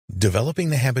Developing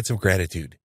the habits of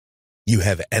gratitude. You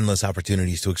have endless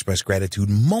opportunities to express gratitude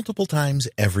multiple times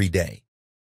every day.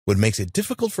 What makes it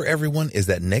difficult for everyone is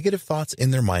that negative thoughts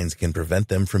in their minds can prevent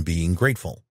them from being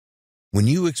grateful. When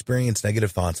you experience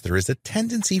negative thoughts, there is a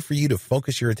tendency for you to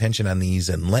focus your attention on these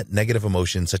and let negative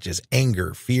emotions such as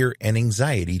anger, fear, and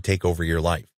anxiety take over your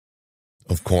life.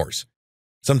 Of course,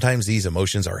 sometimes these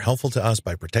emotions are helpful to us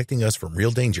by protecting us from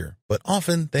real danger, but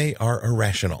often they are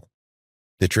irrational.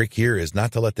 The trick here is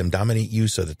not to let them dominate you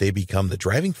so that they become the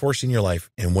driving force in your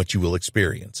life and what you will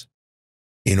experience.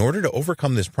 In order to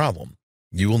overcome this problem,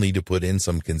 you will need to put in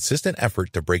some consistent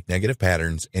effort to break negative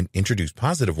patterns and introduce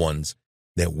positive ones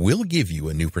that will give you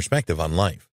a new perspective on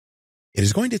life. It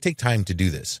is going to take time to do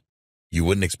this. You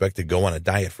wouldn't expect to go on a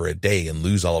diet for a day and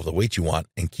lose all of the weight you want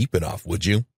and keep it off, would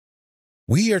you?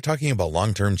 We are talking about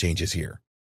long-term changes here.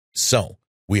 So,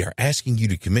 we are asking you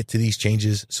to commit to these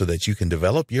changes so that you can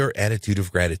develop your attitude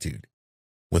of gratitude.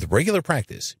 With regular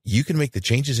practice, you can make the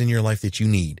changes in your life that you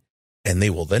need, and they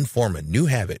will then form a new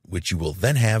habit which you will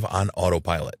then have on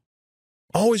autopilot.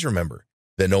 Always remember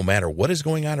that no matter what is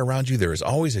going on around you, there is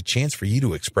always a chance for you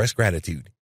to express gratitude.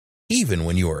 Even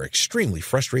when you are extremely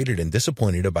frustrated and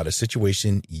disappointed about a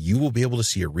situation, you will be able to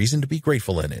see a reason to be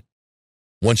grateful in it.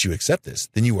 Once you accept this,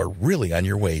 then you are really on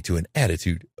your way to an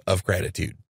attitude of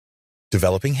gratitude.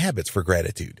 Developing habits for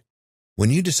gratitude.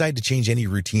 When you decide to change any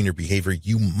routine or behavior,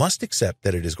 you must accept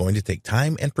that it is going to take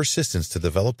time and persistence to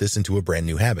develop this into a brand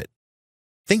new habit.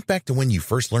 Think back to when you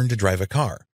first learned to drive a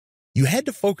car. You had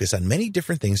to focus on many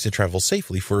different things to travel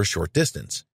safely for a short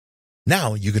distance.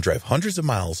 Now you can drive hundreds of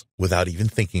miles without even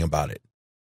thinking about it.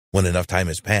 When enough time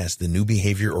has passed, the new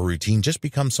behavior or routine just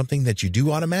becomes something that you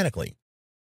do automatically.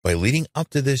 By leading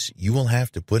up to this, you will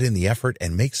have to put in the effort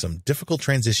and make some difficult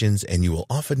transitions, and you will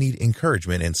often need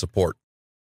encouragement and support.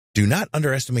 Do not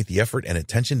underestimate the effort and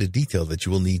attention to detail that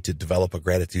you will need to develop a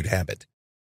gratitude habit.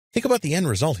 Think about the end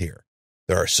result here.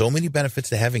 There are so many benefits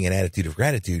to having an attitude of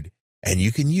gratitude, and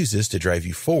you can use this to drive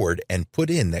you forward and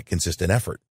put in that consistent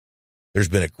effort. There's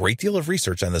been a great deal of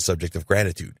research on the subject of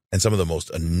gratitude, and some of the most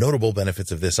notable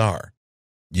benefits of this are: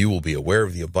 you will be aware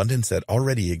of the abundance that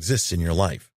already exists in your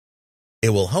life.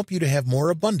 It will help you to have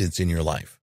more abundance in your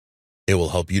life. It will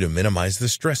help you to minimize the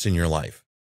stress in your life.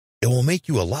 It will make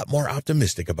you a lot more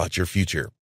optimistic about your future.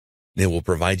 It will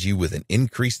provide you with an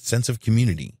increased sense of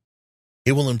community.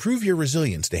 It will improve your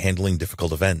resilience to handling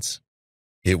difficult events.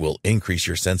 It will increase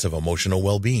your sense of emotional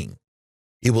well-being.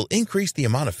 It will increase the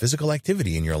amount of physical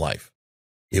activity in your life.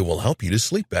 It will help you to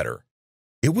sleep better.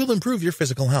 It will improve your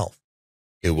physical health.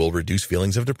 It will reduce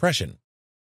feelings of depression.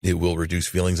 It will reduce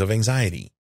feelings of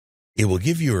anxiety. It will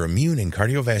give your immune and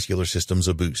cardiovascular systems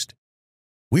a boost.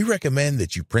 We recommend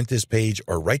that you print this page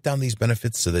or write down these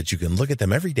benefits so that you can look at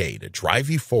them every day to drive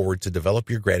you forward to develop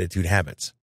your gratitude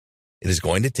habits. It is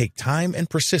going to take time and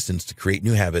persistence to create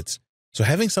new habits, so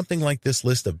having something like this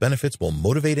list of benefits will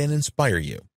motivate and inspire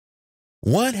you.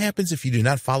 What happens if you do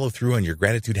not follow through on your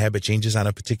gratitude habit changes on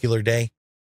a particular day?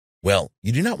 Well,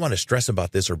 you do not want to stress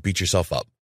about this or beat yourself up.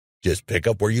 Just pick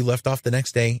up where you left off the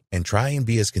next day and try and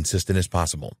be as consistent as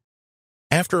possible.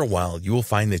 After a while, you will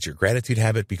find that your gratitude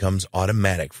habit becomes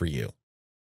automatic for you.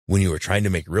 When you are trying to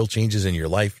make real changes in your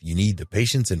life, you need the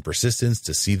patience and persistence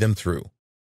to see them through.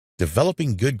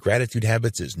 Developing good gratitude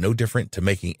habits is no different to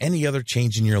making any other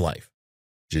change in your life.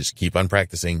 Just keep on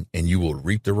practicing and you will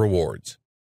reap the rewards.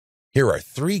 Here are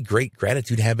 3 great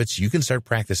gratitude habits you can start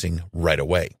practicing right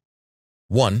away.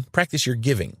 1. Practice your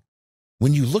giving.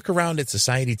 When you look around at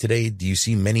society today, do you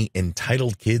see many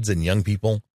entitled kids and young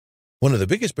people? One of the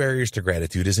biggest barriers to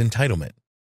gratitude is entitlement.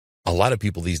 A lot of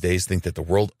people these days think that the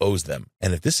world owes them,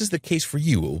 and if this is the case for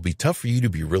you, it will be tough for you to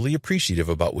be really appreciative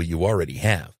about what you already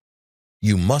have.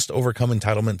 You must overcome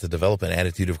entitlement to develop an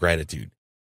attitude of gratitude.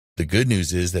 The good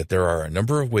news is that there are a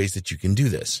number of ways that you can do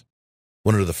this.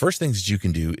 One of the first things that you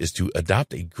can do is to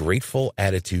adopt a grateful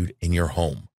attitude in your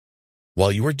home.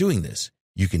 While you are doing this,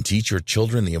 you can teach your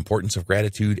children the importance of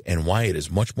gratitude and why it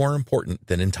is much more important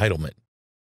than entitlement.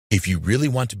 If you really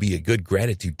want to be a good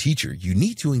gratitude teacher, you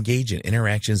need to engage in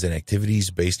interactions and activities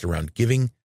based around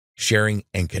giving, sharing,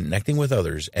 and connecting with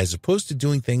others, as opposed to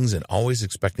doing things and always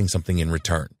expecting something in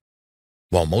return.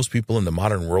 While most people in the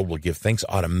modern world will give thanks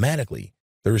automatically,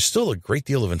 there is still a great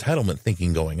deal of entitlement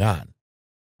thinking going on.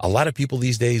 A lot of people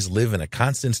these days live in a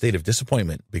constant state of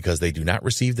disappointment because they do not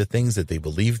receive the things that they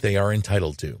believe they are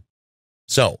entitled to.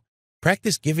 So,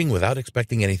 practice giving without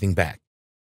expecting anything back.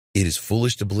 It is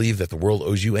foolish to believe that the world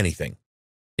owes you anything.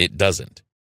 It doesn't.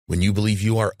 When you believe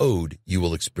you are owed, you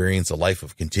will experience a life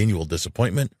of continual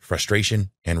disappointment,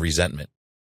 frustration, and resentment.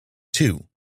 2.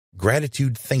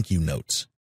 Gratitude thank you notes.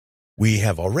 We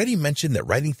have already mentioned that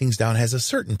writing things down has a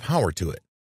certain power to it.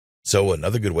 So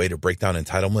another good way to break down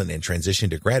entitlement and transition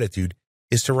to gratitude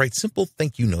is to write simple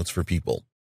thank you notes for people.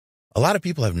 A lot of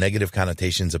people have negative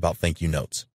connotations about thank you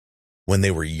notes. When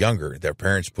they were younger, their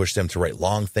parents pushed them to write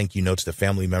long thank you notes to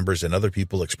family members and other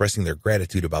people expressing their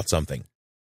gratitude about something.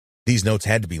 These notes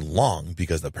had to be long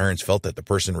because the parents felt that the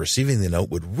person receiving the note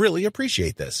would really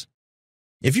appreciate this.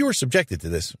 If you were subjected to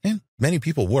this, and many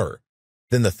people were,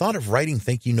 then the thought of writing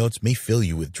thank you notes may fill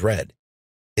you with dread.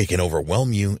 It can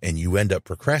overwhelm you and you end up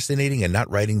procrastinating and not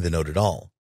writing the note at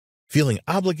all. Feeling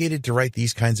obligated to write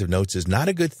these kinds of notes is not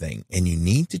a good thing, and you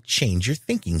need to change your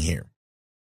thinking here.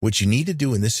 What you need to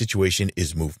do in this situation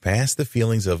is move past the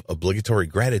feelings of obligatory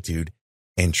gratitude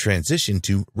and transition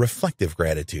to reflective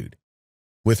gratitude.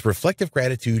 With reflective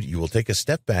gratitude, you will take a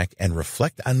step back and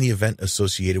reflect on the event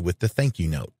associated with the thank you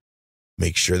note.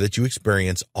 Make sure that you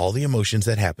experience all the emotions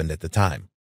that happened at the time.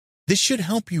 This should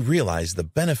help you realize the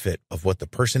benefit of what the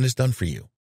person has done for you.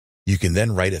 You can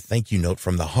then write a thank you note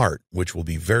from the heart, which will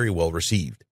be very well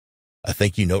received. A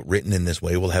thank you note written in this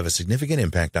way will have a significant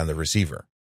impact on the receiver.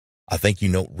 A thank you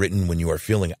note written when you are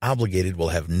feeling obligated will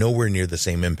have nowhere near the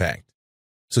same impact.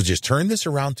 So just turn this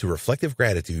around to reflective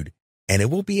gratitude, and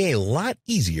it will be a lot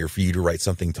easier for you to write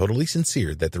something totally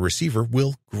sincere that the receiver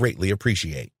will greatly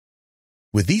appreciate.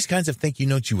 With these kinds of thank you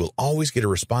notes, you will always get a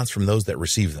response from those that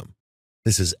receive them.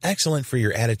 This is excellent for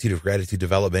your attitude of gratitude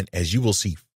development, as you will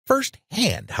see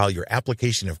firsthand how your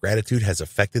application of gratitude has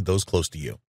affected those close to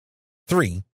you.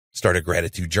 3. Start a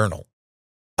gratitude journal.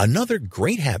 Another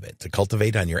great habit to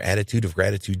cultivate on your attitude of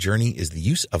gratitude journey is the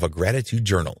use of a gratitude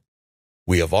journal.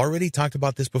 We have already talked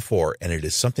about this before, and it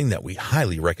is something that we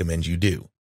highly recommend you do.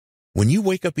 When you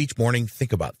wake up each morning,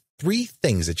 think about 3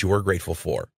 things that you are grateful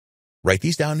for. Write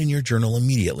these down in your journal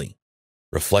immediately.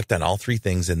 Reflect on all 3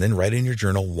 things and then write in your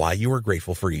journal why you are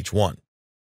grateful for each one.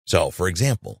 So, for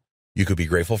example, you could be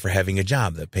grateful for having a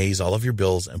job that pays all of your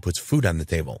bills and puts food on the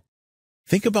table.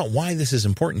 Think about why this is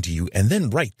important to you and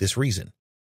then write this reason.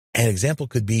 An example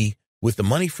could be, with the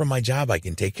money from my job, I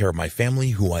can take care of my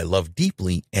family who I love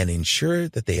deeply and ensure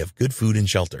that they have good food and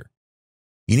shelter.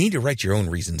 You need to write your own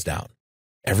reasons down.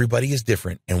 Everybody is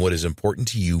different, and what is important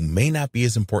to you may not be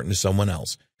as important to someone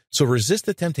else. So resist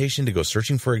the temptation to go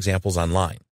searching for examples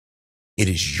online. It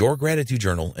is your gratitude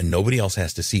journal and nobody else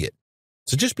has to see it.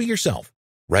 So just be yourself,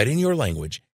 write in your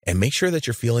language, and make sure that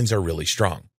your feelings are really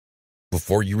strong.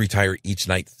 Before you retire each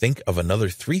night, think of another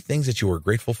 3 things that you are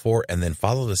grateful for and then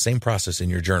follow the same process in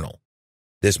your journal.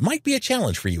 This might be a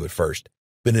challenge for you at first,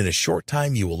 but in a short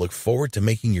time you will look forward to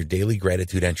making your daily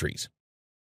gratitude entries.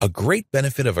 A great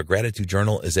benefit of a gratitude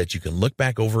journal is that you can look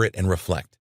back over it and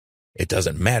reflect. It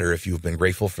doesn't matter if you've been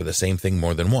grateful for the same thing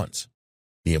more than once.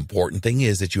 The important thing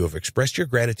is that you have expressed your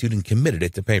gratitude and committed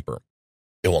it to paper.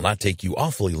 It will not take you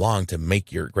awfully long to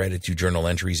make your gratitude journal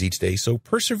entries each day, so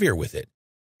persevere with it.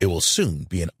 It will soon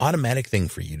be an automatic thing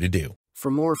for you to do. For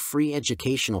more free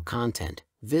educational content,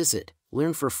 visit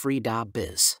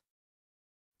learnforfree.biz.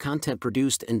 Content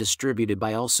produced and distributed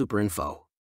by AllSuperInfo.